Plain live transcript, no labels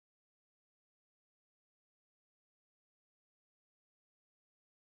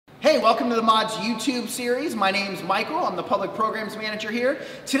Hey, welcome to the Mods YouTube series. My name's Michael. I'm the Public Programs Manager here.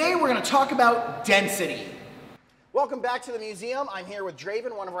 Today we're going to talk about density. Welcome back to the museum. I'm here with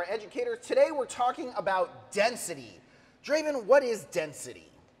Draven, one of our educators. Today we're talking about density. Draven, what is density?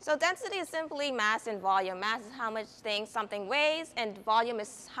 So density is simply mass and volume. Mass is how much something weighs, and volume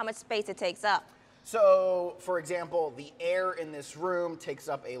is how much space it takes up. So, for example, the air in this room takes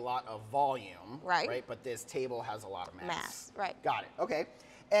up a lot of volume, right? But this table has a lot of mass. Right. Got it. Okay.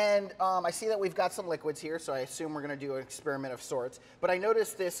 And I see that we've got some liquids here, so I assume we're going to do an experiment of sorts. But I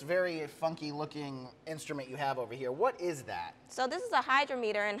noticed this very funky-looking instrument you have over here. What is that? So this is a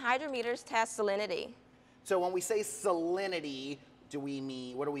hydrometer, and hydrometers test salinity. So when we say salinity,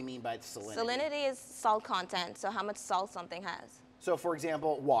 what do we mean by salinity? Salinity is salt content, so how much salt something has. So, for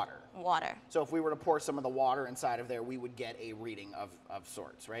example, water. Water. So if we were to pour some of the water inside of there, we would get a reading of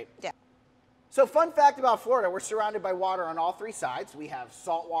sorts, right? Yeah. So fun fact about Florida, we're surrounded by water on all three sides. We have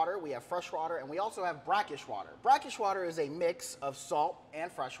salt water, we have fresh water, and we also have brackish water. Brackish water is a mix of salt and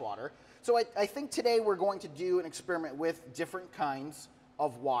fresh water. So I think today we're going to do an experiment with different kinds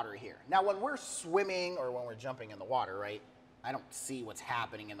of water here. Now when we're swimming or when we're jumping in the water, right, I don't see what's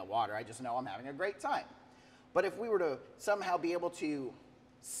happening in the water. I just know I'm having a great time. But if we were to somehow be able to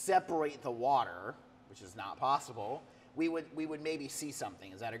separate the water, which is not possible, we would maybe see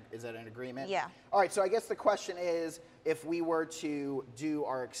something. Is that an agreement? Yeah. All right, so I guess the question is, if we were to do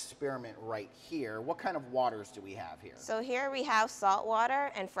our experiment right here, what kind of waters do we have here? So here we have salt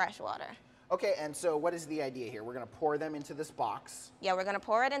water and fresh water. Okay, and so what is the idea here? We're going to pour them into this box. Yeah, we're going to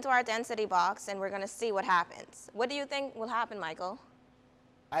pour it into our density box, and we're going to see what happens. What do you think will happen, Michael?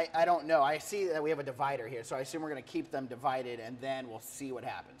 I don't know. I see that we have a divider here, so I assume we're going to keep them divided, and then we'll see what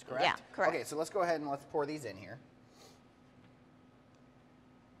happens, correct? Yeah, correct. Okay, so let's go ahead and let's pour these in here.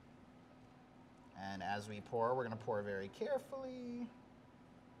 And as we pour, we're going to pour very carefully.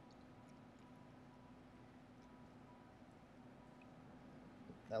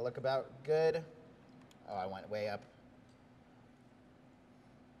 That look about good? Oh, I went way up.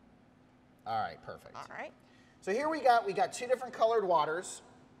 All right, perfect. All right. So here we got two different colored waters.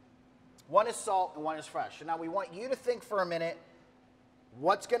 One is salt and one is fresh. And now we want you to think for a minute,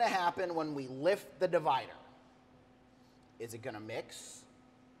 what's going to happen when we lift the divider? Is it going to mix?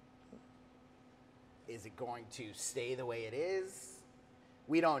 Is it going to stay the way it is?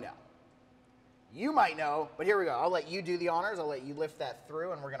 We don't know. You might know, but here we go. I'll let you do the honors. I'll let you lift that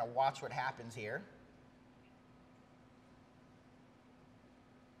through, and we're going to watch what happens here.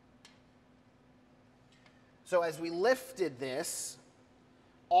 So as we lifted this,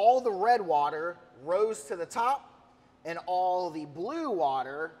 all the red water rose to the top, and all the blue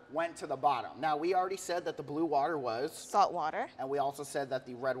water went to the bottom. Now, we already said that the blue water was salt water. And we also said that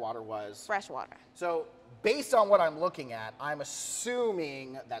the red water was fresh water. So based on what I'm looking at, I'm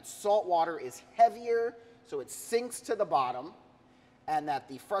assuming that salt water is heavier, so it sinks to the bottom, and that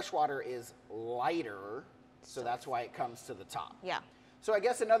the fresh water is lighter, so that's why it comes to the top. Yeah. So I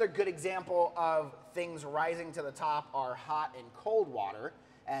guess another good example of things rising to the top are hot and cold water.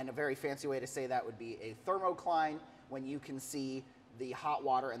 And a very fancy way to say that would be a thermocline, when you can see the hot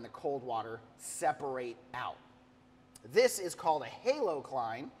water and the cold water separate out. This is called a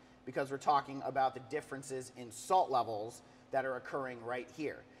halocline because we're talking about the differences in salt levels that are occurring right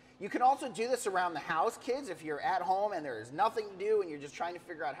here. You can also do this around the house, kids, if you're at home and there is nothing to do and you're just trying to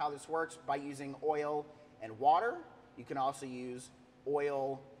figure out how this works by using oil and water. You can also use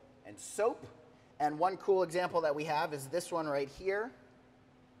oil and soap. And one cool example that we have is this one right here,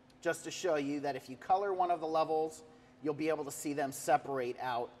 just to show you that if you color one of the levels, you'll be able to see them separate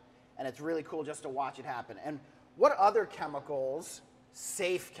out. And it's really cool just to watch it happen. And what other chemicals,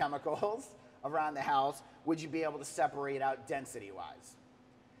 safe chemicals, around the house would you be able to separate out density-wise?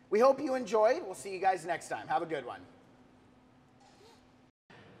 We hope you enjoyed. We'll see you guys next time. Have a good one.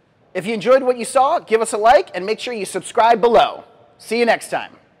 If you enjoyed what you saw, give us a like and make sure you subscribe below. See you next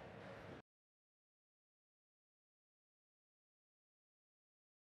time.